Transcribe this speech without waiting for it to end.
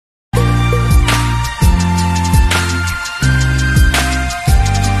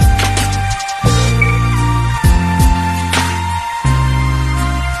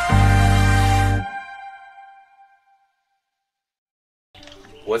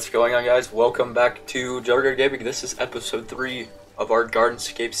What's going on, guys? Welcome back to Gardenscapes. This is episode 3 of our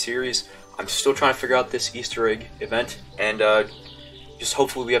Gardenscapes series. I'm still trying to figure out this Easter egg event, and just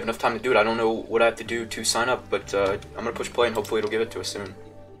hopefully we have enough time to do it. I don't know what I have to do to sign up, but I'm gonna push play and hopefully it'll give it to us soon.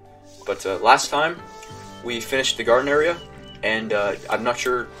 But last time we finished the garden area, and I'm not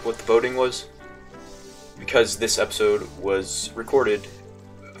sure what the voting was because this episode was recorded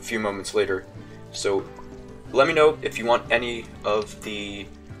a few moments later. So let me know if you want any of the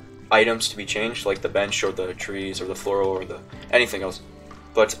items to be changed, like the bench or the trees or the floral or the anything else.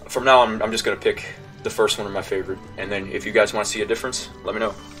 But from now on, I'm just going to pick the first one of my favorite, and then if you guys want to see a difference, let me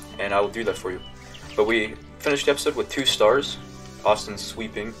know, and I will do that for you. But we finished the episode with 2 stars, Austin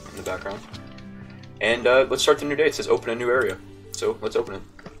sweeping in the background. And let's start the new day. It says open a new area, so let's open it.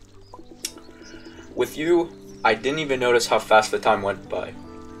 With you, I didn't even notice how fast the time went by.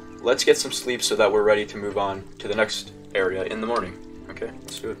 Let's get some sleep so that we're ready to move on to the next area in the morning. Okay,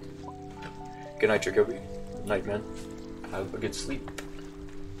 let's do it. Good night, Jacoby. Night, man. Have a good sleep.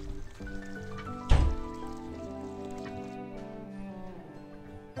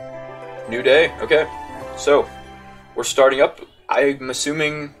 New day. Okay, so we're starting up. I'm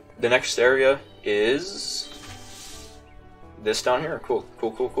assuming the next area is this down here. Cool,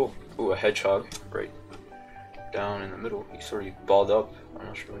 cool, cool, cool. Ooh, a hedgehog right down in the middle. He's sort of balled up. I'm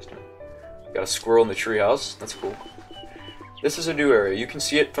not sure what he's doing. Got a squirrel in the treehouse. That's cool. This is a new area. You can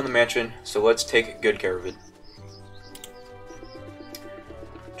see it from the mansion, so let's take good care of it.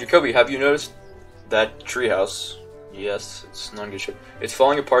 Jacoby, have you noticed that treehouse? Yes, it's not in good shape. It's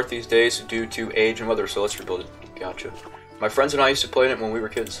falling apart these days due to age and weather, so let's rebuild it. Gotcha. My friends and I used to play in it when we were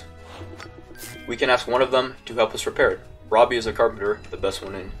kids. We can ask one of them to help us repair it. Robbie is a carpenter, the best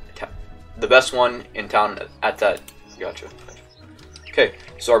one in town at that. Gotcha. Okay,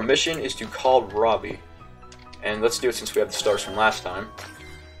 so our mission is to call Robbie. And let's do it since we have the stars from last time.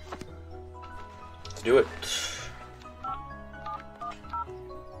 Let's do it.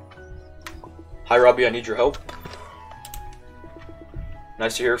 Hi Robbie, I need your help.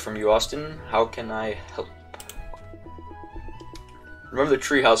 Nice to hear from you, Austin. How can I help? Remember the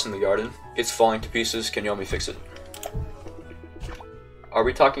tree house in the garden? It's falling to pieces. Can you help me fix it? Are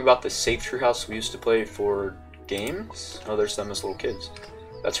we talking about the safe tree house we used to play for games? Oh, there's them as little kids.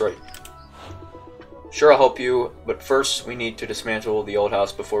 That's right. Sure, I'll help you, but first we need to dismantle the old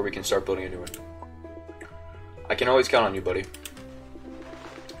house before we can start building a new one. I can always count on you, buddy.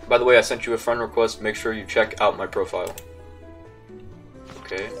 By the way, I sent you a friend request. Make sure you check out my profile.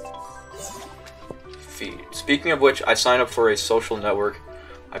 Okay. Feed. Speaking of which, I signed up for a social network.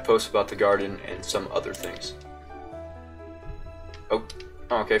 I post about the garden and some other things. Oh,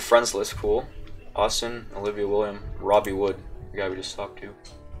 okay, friends list, cool. Austin, Olivia William, Robbie Wood, the guy we just talked to.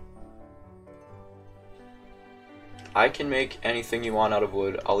 I can make anything you want out of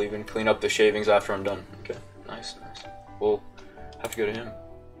wood. I'll even clean up the shavings after I'm done. Okay, nice, nice. We'll have to go to him.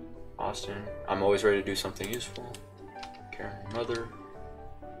 Austin, I'm always ready to do something useful. Karen, mother.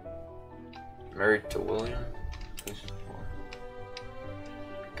 Married to William.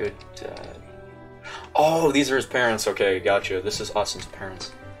 Good dad. Oh, these are his parents. Okay, gotcha. This is Austin's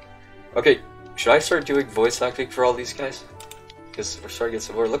parents. Okay, should I start doing voice acting for all these guys? Because we're starting to get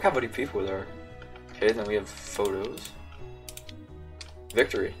some more. Look how many people there are. Okay, then we have photos.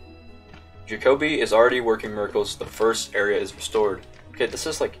 Victory. Jacoby is already working miracles. The first area is restored. Okay, this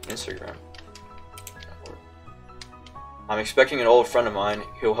is like Instagram. I'm expecting an old friend of mine.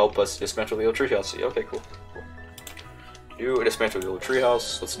 He'll help us dismantle the old treehouse. Okay, cool. Do dismantle the old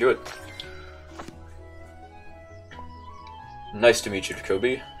treehouse. Let's do it. Nice to meet you,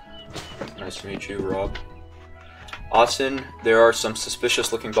 Jacoby. Nice to meet you, Rob. Austin, there are some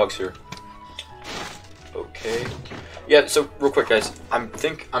suspicious-looking bugs here. Okay. Yeah, so real quick, guys. I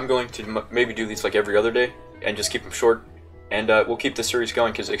think I'm going to maybe do these like every other day and just keep them short. And we'll keep the series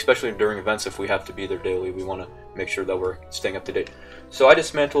going because especially during events, if we have to be there daily, we want to make sure that we're staying up to date. So I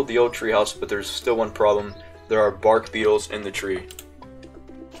dismantled the old treehouse, but there's still one problem. There are bark beetles in the tree.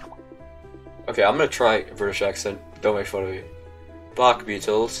 Okay, I'm going to try a British accent. Don't make fun of me. Bark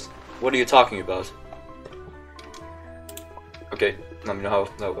beetles? What are you talking about? Okay, let me know how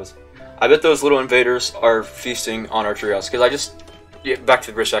that was. I bet those little invaders are feasting on our treehouse, because back to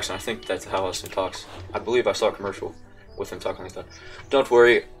the British accent, I think that's how Austin talks. I believe I saw a commercial with him talking like that. Don't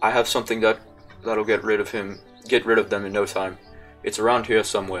worry, I have something that'll get rid of them in no time. It's around here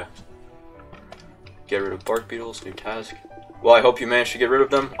somewhere. Get rid of bark beetles, new task. Well, I hope you managed to get rid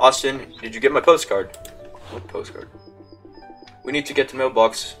of them. Austin, did you get my postcard? What postcard? We need to get the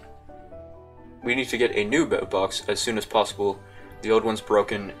mailbox. We need to get a new mailbox as soon as possible. The old one's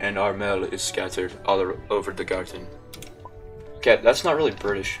broken and our mail is scattered all over the garden. Okay, that's not really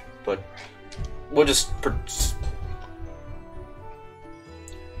British, but we'll just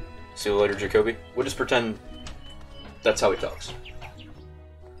see you later, Jacoby. We'll just pretend that's how he talks.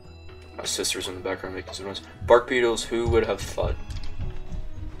 My sister's in the background making some noise. Bark beetles, who would have thought?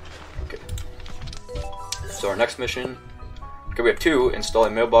 Okay. So our next mission, okay, we have 2, install a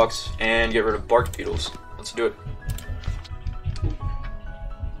mailbox and get rid of bark beetles. Let's do it.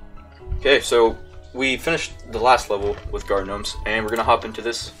 Okay, so we finished the last level with garden gnomes, and we're gonna hop into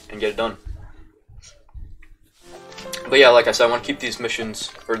this and get it done. But yeah, like I said, I want to keep these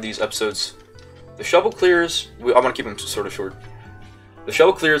missions, or these episodes. The shovel clears, I want to keep them sort of short. The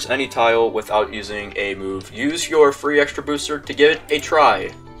shovel clears any tile without using a move. Use your free extra booster to give it a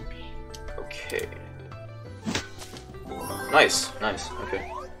try. Okay. Nice, nice,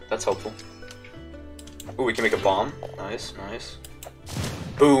 okay. That's helpful. Ooh, we can make a bomb. Nice, nice.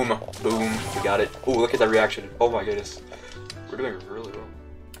 Boom, boom, we got it. Ooh, look at that reaction. Oh my goodness. We're doing really well.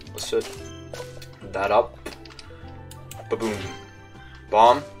 Let's set that up. Ba-boom.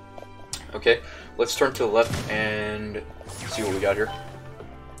 Bomb. Okay, let's turn to the left and see what we got here.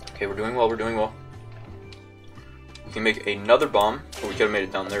 Okay, we're doing well, we're doing well. We can make another bomb. Oh, we could have made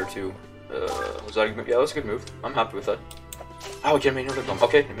it down there too. Was that a good move? Yeah, that was a good move. I'm happy with that. Oh, we could have made another bomb.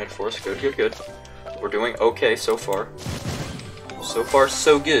 Okay, we made it for us. Good, good, good. We're doing okay so far. So far,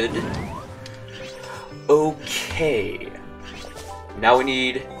 so good. Okay. Now we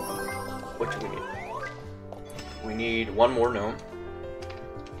need... What do we need? We need one more gnome.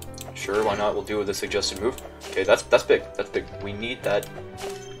 Sure, why not? We'll do the suggested move. Okay, that's big. That's big. We need that.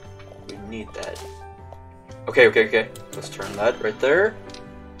 We need that. Okay, okay, okay. Let's turn that right there.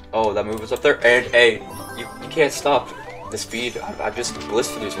 Oh, that move is up there. And hey, you can't stop the speed. I've just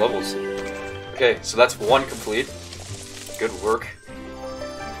blitzed through these levels. Okay, so that's 1 complete. Good work.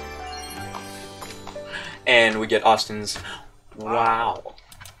 And we get Austin's wow.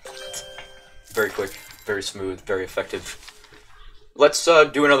 Very quick, very smooth, very effective. Let's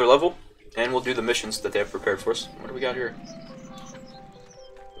do another level, and we'll do the missions that they have prepared for us. What do we got here?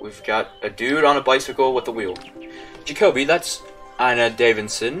 We've got a dude on a bicycle with a wheel. Jacoby, that's Anna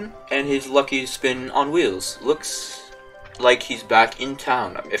Davidson and his lucky spin on wheels. Looks like he's back in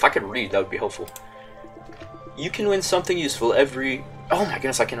town. If I could read, that would be helpful. You can win something useful every... Oh my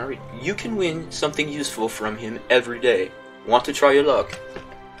goodness, I cannot read. You can win something useful from him every day. Want to try your luck?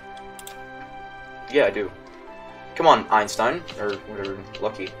 Yeah, I do. Come on, Einstein. Or whatever.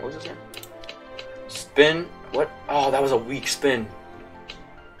 Lucky. What was his name? Spin. What? Oh, that was a weak spin.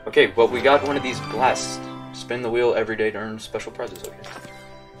 Okay, well, we got one of these blasts. Spin the wheel every day to earn special prizes. Okay.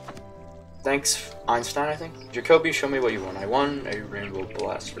 Thanks, Einstein, I think. Jacoby, show me what you won. I won a rainbow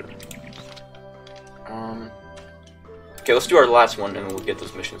blaster. Okay, let's do our last one, and we'll get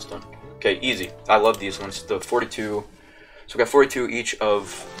those missions done. Okay, easy. I love these ones. The 42. So we got 42 each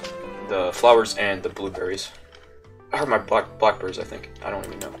of the flowers and the blueberries. I heard my blackberries, I think. I don't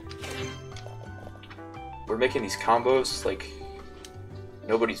even know. We're making these combos like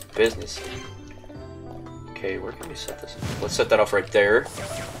nobody's business. Okay, where can we set this? Let's set that off right there.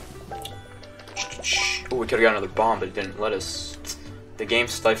 Oh, we could have got another bomb, but it didn't let us. The game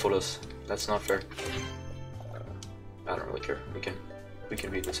stifled us. That's not fair. I don't really care. We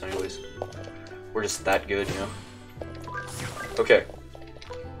can beat this anyways. We're just that good, you know. Okay.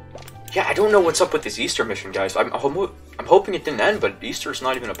 Yeah, I don't know what's up with this Easter mission, guys. I'm hoping it didn't end, but Easter's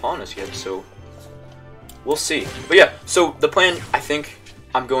not even upon us yet, so we'll see. But yeah, so the plan, I think,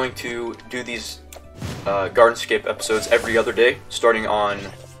 I'm going to do these Gardenscape episodes every other day, starting on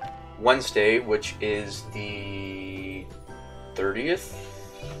Wednesday, which is the 30th,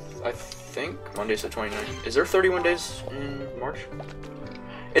 I think. Monday's the 29th. Is there 31 days in March?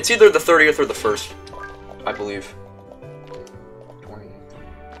 It's either the 30th or the 1st, I believe.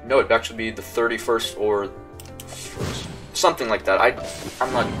 No, it'd actually be the 31st or 1st. Something like that.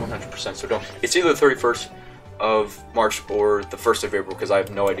 I'm not 100%, so don't. It's either the 31st of March or the 1st of April, because I have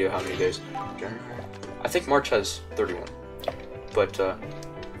no idea how many days. I think March has 31. But,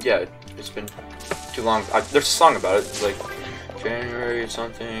 yeah, it's been too long. There's a song about it. It's like January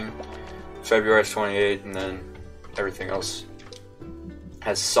something, February 28, and then everything else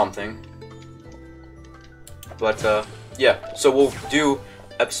has something. But, yeah, so we'll do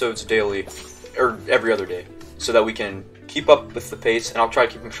episodes daily, or every other day, so that we can keep up with the pace, and I'll try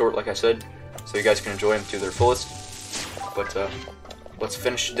to keep them short, like I said, so you guys can enjoy them to their fullest. But let's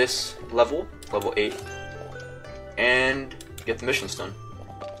finish this level 8, and get the missions done.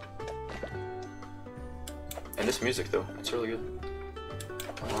 And this music, though, it's really good.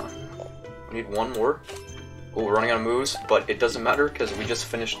 Come on. We need one more. Oh, we're running out of moves, but it doesn't matter, because we just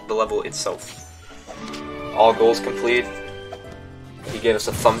finished the level itself. All goals complete. gave us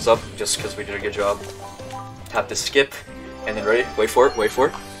a thumbs up just because we did a good job. Tap the skip, and then ready? Wait for it, wait for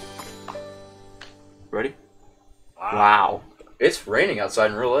it. Ready? Wow. It's raining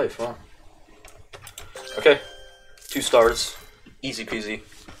outside in real life, huh? Okay. 2 stars. Easy peasy.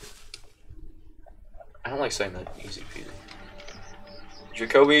 I don't like saying that. Easy peasy.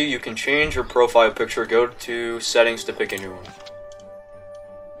 Jacoby, you can change your profile picture. Go to settings to pick a new one.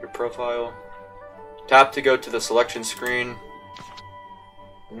 Your profile. Tap to go to the selection screen.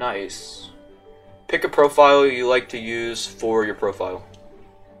 Nice. Pick a profile you like to use for your profile.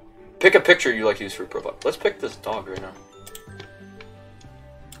 Pick a picture you like to use for your profile. Let's pick this dog right now.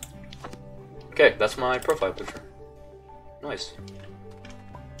 Okay, that's my profile picture. Nice.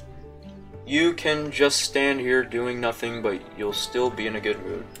 You can just stand here doing nothing, but you'll still be in a good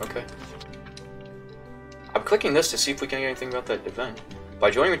mood. Okay. I'm clicking this to see if we can get anything about that event. By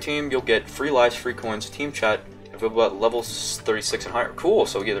joining a team, you'll get free lives, free coins, team chat, available at levels 36 and higher. Cool,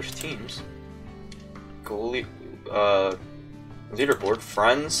 so yeah, there's teams. Cool. Leaderboard,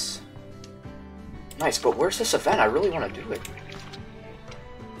 friends. Nice, but where's this event? I really want to do it.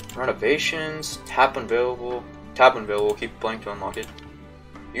 Renovations, tap unavailable, keep playing to unlock it.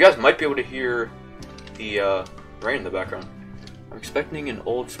 You guys might be able to hear the rain in the background. I'm expecting an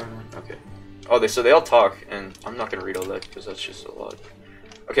old friend. Okay. Oh, so they all talk, and I'm not gonna read all that because that's just a lot.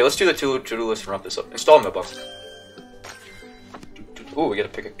 Okay, let's do the to-do list and wrap this up. Install mailbox. Ooh, we gotta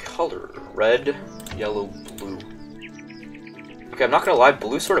pick a color. Red, yellow, blue. Okay, I'm not gonna lie,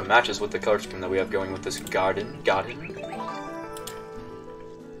 blue sort of matches with the color scheme that we have going with this garden.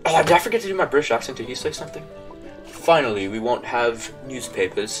 Oh, did I forget to do my British accent? Did he say something? Finally, we won't have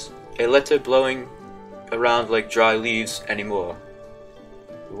newspapers, a letter blowing around like dry leaves anymore.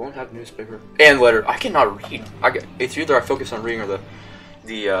 We won't have newspaper and letter. I cannot read. It's either I focus on reading or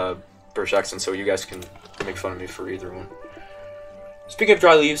the British accent, so you guys can make fun of me for either one. Speaking of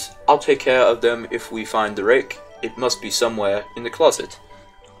dry leaves, I'll take care of them if we find the rake. It must be somewhere in the closet.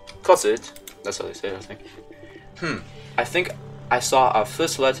 Closet? That's how they say it, I think. I think I saw our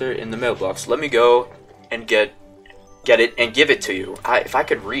first letter in the mailbox. Let me go and get it and give it to you. If I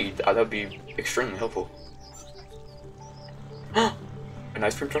could read, that would be extremely helpful. An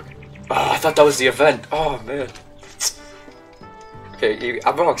ice cream truck? Oh, I thought that was the event. Oh, man. Okay,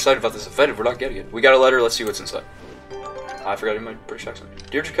 I'm all excited about this event if we're not getting it. We got a letter, let's see what's inside. I forgot in my British accent.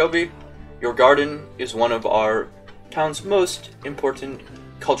 Dear Jacoby, your garden is one of our town's most important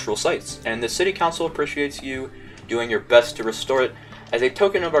cultural sites, and the city council appreciates you doing your best to restore it. As a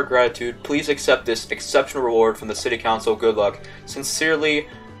token of our gratitude, please accept this exceptional reward from the city council. Good luck. Sincerely,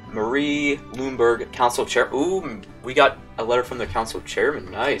 Marie Bloomberg, council chair. Ooh, we got a letter from the council chairman.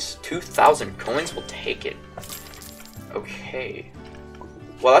 Nice. 2,000 coins. We'll take it. Okay.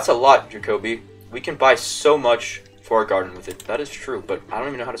 Well, that's a lot, Jacoby. We can buy so much for our garden with it. That is true, but I don't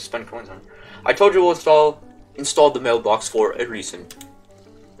even know how to spend coins on it. I told you we'll install the mailbox for a reason.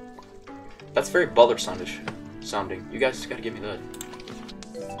 That's very Butler sounding. You guys gotta give me that.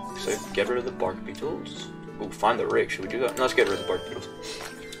 So get rid of the bark beetles. Ooh, find the rake. Should we do that? No, let's get rid of the bark beetles.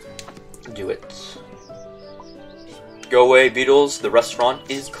 Do it. Go away, beetles. The restaurant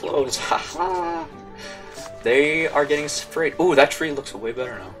is closed. Haha. They are getting sprayed. Ooh, that tree looks way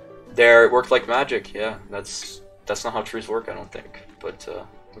better now. There, it worked like magic. Yeah, that's not how trees work, I don't think. But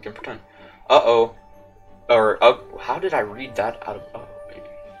we can pretend. Uh-oh. Or how did I read that out of?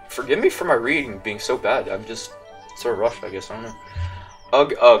 Forgive me for my reading being so bad. I'm just sort of rushed, I guess. I don't know.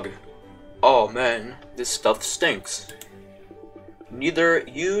 Ugh, ugh. Oh man, this stuff stinks. Neither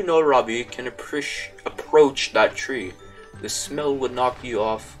you nor Robbie can approach that tree. The smell would knock you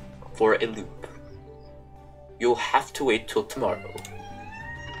off for a loop. You'll have to wait till tomorrow.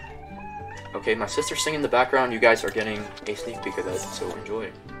 Okay, my sister's singing in the background. You guys are getting a sneak peek of that, so enjoy.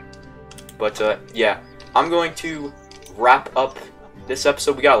 But yeah, I'm going to wrap up this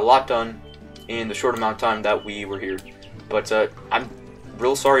episode. We got a lot done in the short amount of time that we were here. But I'm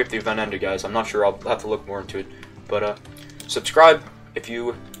real sorry if the event ended, guys. I'm not sure. I'll have to look more into it. But subscribe if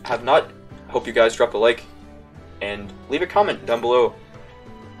you have not. Hope you guys drop a like and leave a comment down below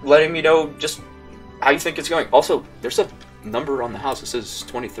letting me know just how you think it's going. Also, there's a number on the house. It says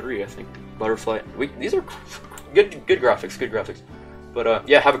 23, I think. Butterfly. These are good graphics. But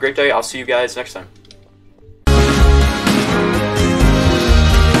yeah, have a great day. I'll see you guys next time.